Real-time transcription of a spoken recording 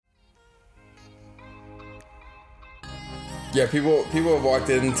Yeah, people have walked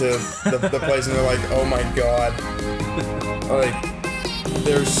into the place and they're like, oh my god. Like,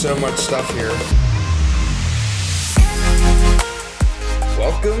 there's so much stuff here.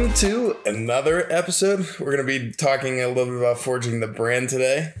 Welcome to another episode. We're going to be talking a little bit about forging the brand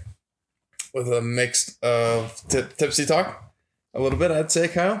today with a mix of tipsy talk. A little bit, I'd say,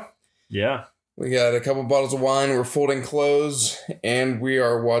 Kyle. Yeah. We got a couple bottles of wine, we're folding clothes, and we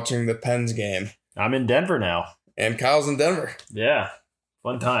are watching the Pens game. I'm in Denver now. And Kyle's in Denver. Yeah.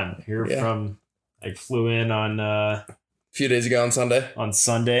 Fun time. I flew in on a few days ago on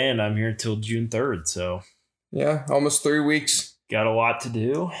Sunday, and I'm here till June 3rd. So yeah, almost 3 weeks. Got a lot to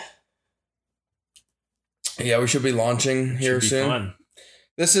do. Yeah, we should be launching here soon. Fun.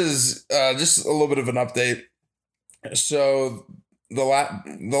 This is just a little bit of an update. So the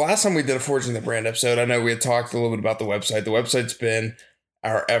last time we did a Forging the Brand episode, I know we had talked a little bit about the website. The website's been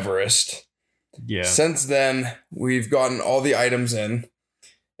our Everest. Yeah. Since then, we've gotten all the items in.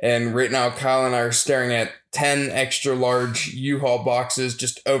 And right now, Kyle and I are staring at 10 extra large U-Haul boxes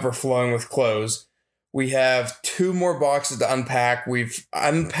just overflowing with clothes. We have 2 more boxes to unpack. We've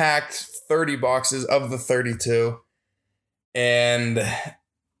unpacked 30 boxes of the 32. And,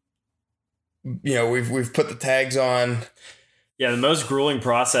 you know, we've put the tags on. Yeah, the most grueling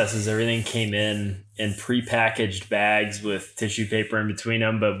process is everything came in prepackaged bags with tissue paper in between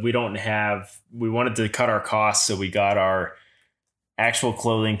them, but we wanted to cut our costs, so we got our actual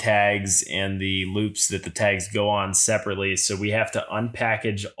clothing tags and the loops that the tags go on separately. So we have to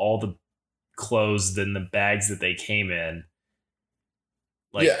unpackage all the clothes in the bags that they came in.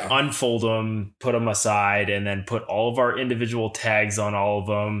 Unfold them, put them aside, and then put all of our individual tags on all of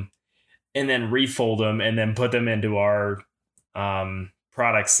them, and then refold them, and then put them into our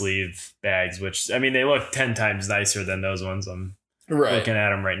product sleeve bags, which, I mean, they look 10 times nicer than those ones. I'm looking at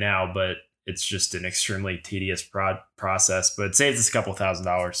them right now, but it's just an extremely tedious process, but it saves us a couple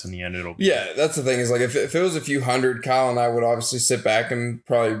 $1,000 in the end. Yeah, that's the thing is, like, if it was a few hundred, Kyle and I would obviously sit back and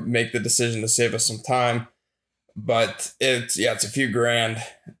probably make the decision to save us some time, but it's a few grand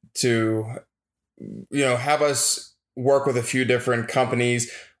to, you know, have us work with a few different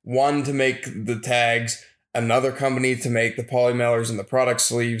companies, one to make the tags, another company to make the poly mailers and the product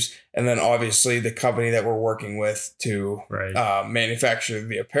sleeves, and then obviously the company that we're working with to manufacture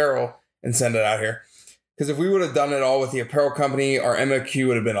the apparel and send it out here. Because if we would have done it all with the apparel company, our MOQ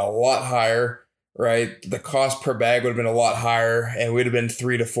would have been a lot higher, right? The cost per bag would have been a lot higher, and we'd have been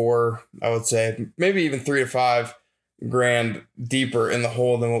 3 to 4, I would say, maybe even 3 to 5 grand deeper in the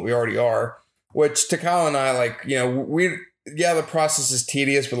hole than what we already are. Which to Kyle and I, like, you know, the process is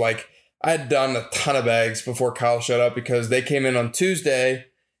tedious, but like, I had done a ton of bags before Kyle showed up because they came in on Tuesday,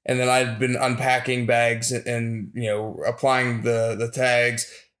 and then I'd been unpacking bags and you know, applying the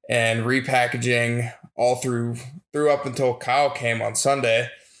tags and repackaging all through up until Kyle came on Sunday.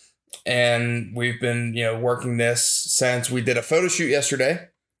 And we've been, you know, working this since we did a photo shoot yesterday,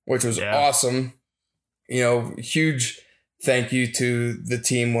 which was awesome. You know, huge thank you to the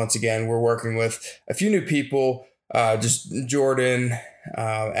team once again. We're working with a few new people, just Jordan,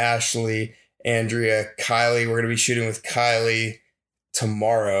 Ashley, Andrea, Kylie. We're going to be shooting with Kylie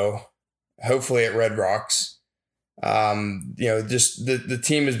tomorrow, hopefully at Red Rocks. You know, just the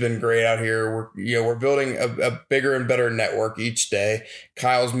team has been great out here. We're building a bigger and better network each day.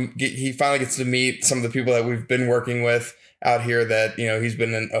 He finally gets to meet some of the people that we've been working with out here that, you know, he's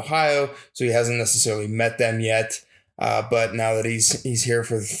been in Ohio, so he hasn't necessarily met them yet. But now that he's here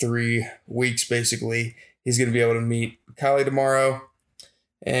for 3 weeks, basically, he's going to be able to meet Kylie tomorrow.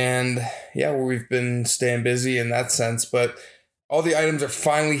 And yeah, we've been staying busy in that sense, but all the items are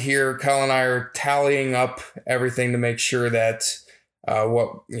finally here. Kyle and I are tallying up everything to make sure that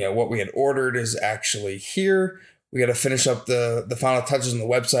what we had ordered is actually here. We got to finish up the final touches on the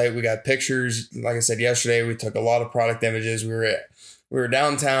website. We got pictures. Like I said yesterday, we took a lot of product images. We were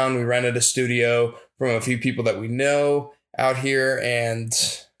downtown. We rented a studio from a few people that we know out here, and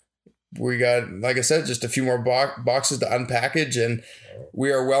we got, like I said, just a few more boxes to unpackage, and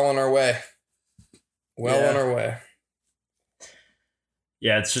we are well on our way. On our way.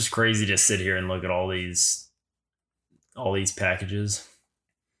 Yeah, it's just crazy to sit here and look at all these packages.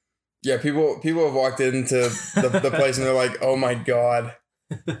 Yeah, people have walked into the place and they're like, oh my God.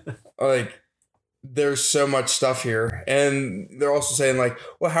 Like, there's so much stuff here. And they're also saying, like,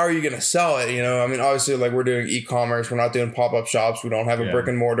 well, how are you going to sell it? You know, I mean, obviously, like, we're doing e-commerce. We're not doing pop-up shops. We don't have a brick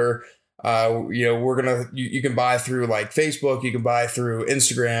and mortar. You know, you can buy through like Facebook. You can buy through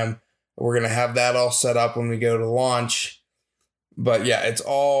Instagram. We're going to have that all set up when we go to launch. But yeah, it's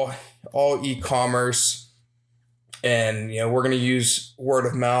all e-commerce. And, we're going to use word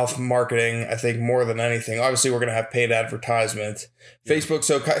of mouth marketing, I think, more than anything. Obviously, we're going to have paid advertisement. Yeah. Facebook.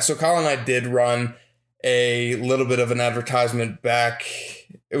 So Kyle and I did run a little bit of an advertisement back.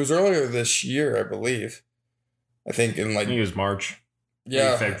 It was earlier this year, I believe. I think it was March.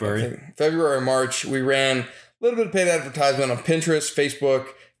 Yeah. February. February, March. We ran a little bit of paid advertisement on Pinterest, Facebook,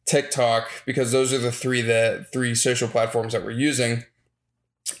 TikTok, because those are the three social platforms that we're using.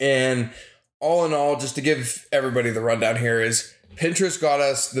 And all in all, just to give everybody the rundown here, is Pinterest got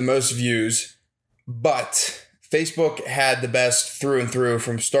us the most views, but Facebook had the best through and through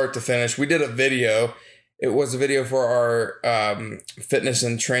from start to finish. We did a video. It was a video for our fitness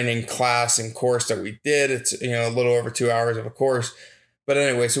and training class and course that we did. It's a little over 2 hours of a course. But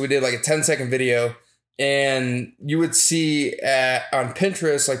anyway, so we did like a 10-second video, and you would see on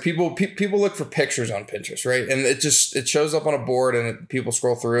Pinterest, like people look for pictures on Pinterest, right? And it shows up on a board and people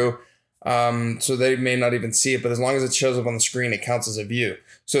scroll through. So they may not even see it, but as long as it shows up on the screen, it counts as a view.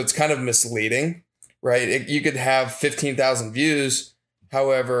 So it's kind of misleading, right? You could have 15,000 views.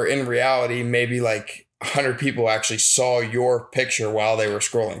 However, in reality, maybe like 100 people actually saw your picture while they were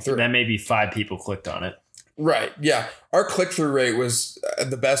scrolling through. That maybe 5 people clicked on it. Right. Yeah. Our click-through rate was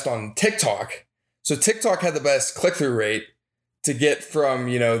the best on TikTok. So TikTok had the best click-through rate to get from,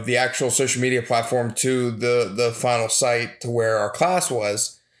 the actual social media platform to the final site to where our class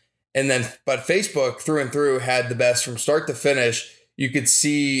was. But Facebook through and through had the best from start to finish. You could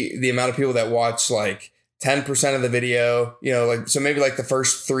see the amount of people that watched like 10% of the video, so maybe like the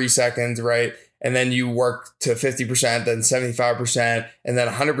first 3 seconds, right? And then you work to 50%, then 75%, and then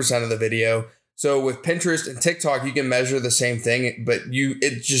 100% of the video. So with Pinterest and TikTok, you can measure the same thing, but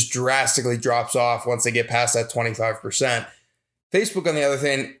it just drastically drops off once they get past that 25%. Facebook, on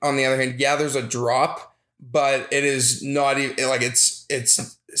the other hand, yeah, there's a drop, but it is not even like it's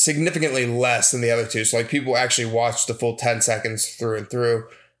significantly less than the other two. So like people actually watch the full 10 seconds through and through.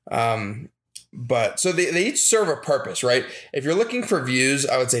 But so they each serve a purpose, right? If you're looking for views,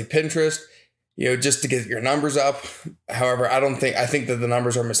 I would say Pinterest, just to get your numbers up. However, I think that the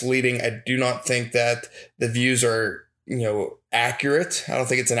numbers are misleading. I do not think that the views are, accurate. I don't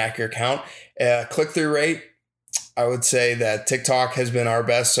think it's an accurate count. Click-through rate, I would say that TikTok has been our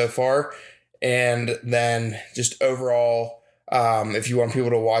best so far. And then just overall, if you want people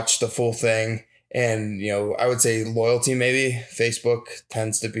to watch the full thing, and, I would say loyalty, maybe Facebook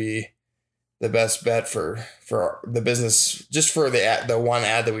tends to be the best bet for the business. Just for the one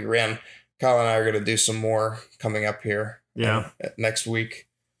ad that we ran, Kyle and I are going to do some more coming up here. Yeah. Next week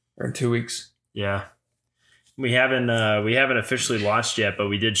or in 2 weeks. Yeah. We haven't officially launched yet, but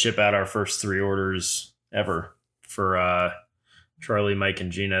we did ship out our first 3 orders ever for Charlie, Mike,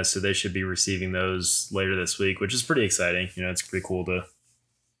 and Gina. So they should be receiving those later this week, which is pretty exciting. It's pretty cool to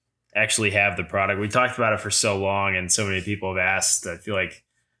actually have the product. We talked about it for so long, and so many people have asked. I feel like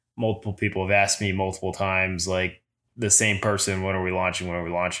multiple people have asked me multiple times, like the same person, when are we launching?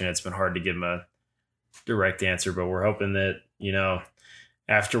 It's been hard to give them a direct answer, but we're hoping that,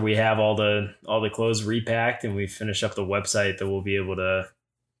 after we have all the clothes repacked and we finish up the website, that we'll be able to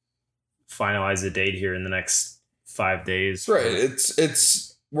finalize the date here in the next 5 days. Right.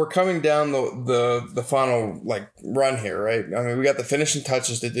 We're coming down the final run here, right? I mean, we got the finishing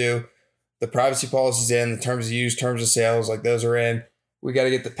touches to do, the privacy policies in, the terms of use, terms of sales, those are in. We got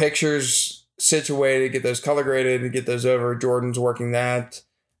to get the pictures situated, get those color graded, and get those over. Jordan's working that.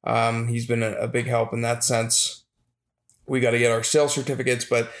 He's been a big help in that sense. We got to get our sales certificates,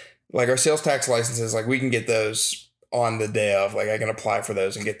 but our sales tax licenses, we can get those on the day of. I can apply for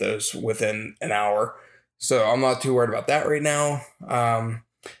those and get those within an hour. So I'm not too worried about that right now.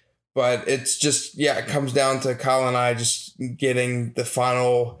 But it's just, it comes down to Kyle and I just getting the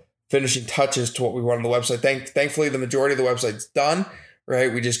final finishing touches to what we want on the website. Thankfully, the majority of the website's done,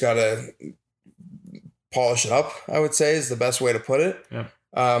 right? We just got to polish it up, I would say, is the best way to put it. Yeah.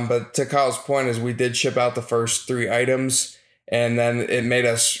 But to Kyle's point is we did ship out the first 3 items, and then it made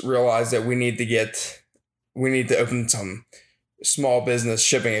us realize that we need to open some small business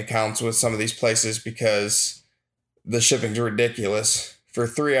shipping accounts with some of these places, because the shipping's ridiculous. For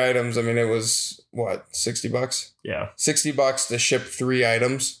 3 items, I mean, it was what, $60? Yeah. $60 to ship 3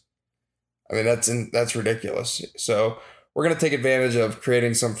 items. I mean, that's ridiculous. So we're going to take advantage of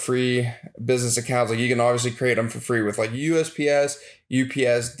creating some free business accounts. You can obviously create them for free with USPS,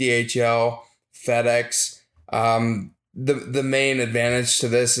 UPS, DHL, FedEx. The main advantage to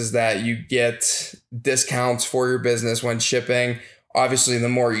this is that you get discounts for your business when shipping. Obviously, the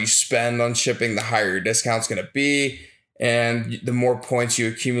more you spend on shipping, the higher your discount's going to be. And the more points you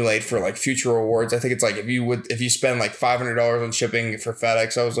accumulate for future rewards. I think it's if you spend $500 on shipping for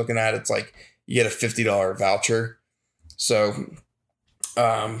FedEx, I was looking at, it's you get a $50 voucher. So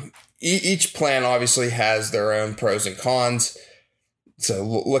each plan obviously has their own pros and cons. So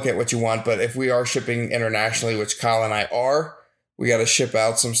look at what you want. But if we are shipping internationally, which Kyle and I are, we got to ship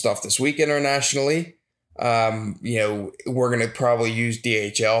out some stuff this week internationally. We're going to probably use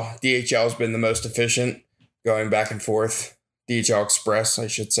DHL. DHL has been the most efficient going back and forth. DHL Express, I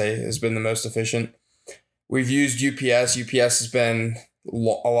should say, has been the most efficient. We've used UPS. UPS has been a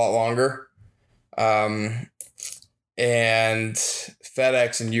lot longer. And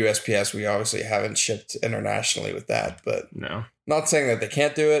FedEx and USPS, we obviously haven't shipped internationally with that. But no, not saying that they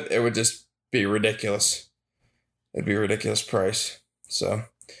can't do it. It would just be ridiculous. It'd be a ridiculous price. So,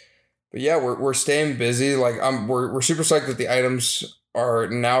 but yeah, we're staying busy. Like we're super psyched that the items are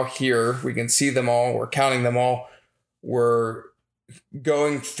now here. We can see them all. We're counting them all. We're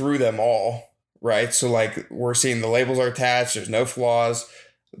going through them all, right? So like we're seeing the labels are attached. There's no flaws.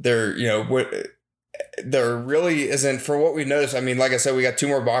 There really isn't, for what we noticed. I mean, like I said, we got 2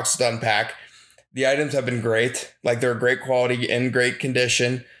 more boxes to unpack. The items have been great. Like they're great quality, in great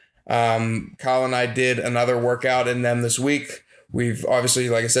condition. Kyle and I did another workout in them this week. We've obviously,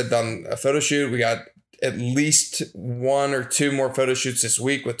 like I said, done a photo shoot. We got at least 1 or 2 more photo shoots this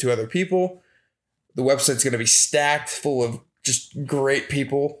week with 2 other people. The website's going to be stacked full of just great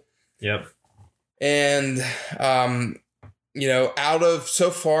people. Yep. And, out of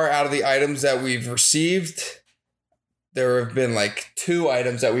the items that we've received, there have been like 2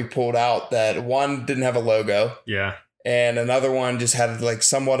 items that we pulled out that one didn't have a logo. Yeah. And another one just had like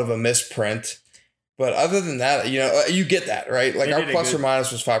somewhat of a misprint. But other than that, you get that, right? Like our plus or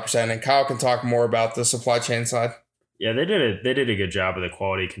minus was 5%, and Kyle can talk more about the supply chain side. Yeah, they did a good job of the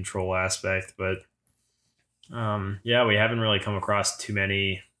quality control aspect, but we haven't really come across too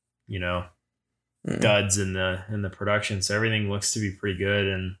many, duds in the production. So everything looks to be pretty good.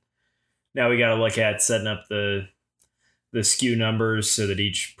 And now we got to look at setting up the SKU numbers so that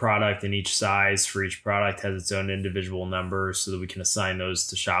each product and each size for each product has its own individual number, so that we can assign those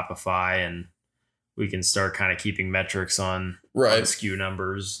to Shopify, and we can start kind of keeping metrics on SKU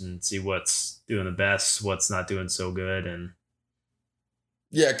numbers and see what's doing the best, what's not doing so good. And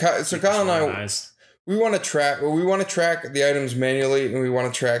yeah, so Kyle and I, we want to track the items manually, and we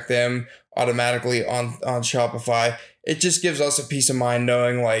want to track them automatically on Shopify. It just gives us a peace of mind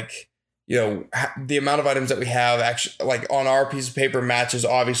knowing the amount of items that we have actually, like on our piece of paper, matches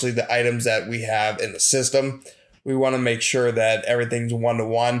obviously the items that we have in the system. We want to make sure that everything's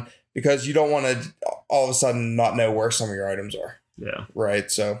 1-to-1, because you don't want to all of a sudden not know where some of your items are. Yeah.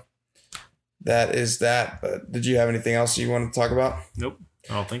 Right. So that is that. But did you have anything else you want to talk about? Nope.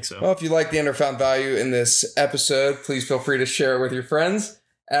 I don't think so. Well, if you like the underfound value in this episode, please feel free to share it with your friends.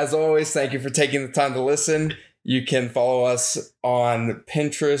 As always, thank you for taking the time to listen. You can follow us on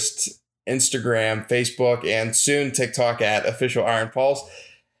Pinterest, Instagram, Facebook, and soon TikTok at Official Iron Pulse.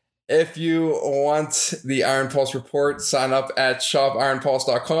 If you want the Iron Pulse report, sign up at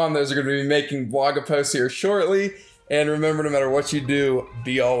shopironpulse.com. Those are going to be making blog posts here shortly. And remember, no matter what you do,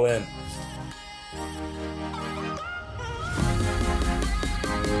 be all in.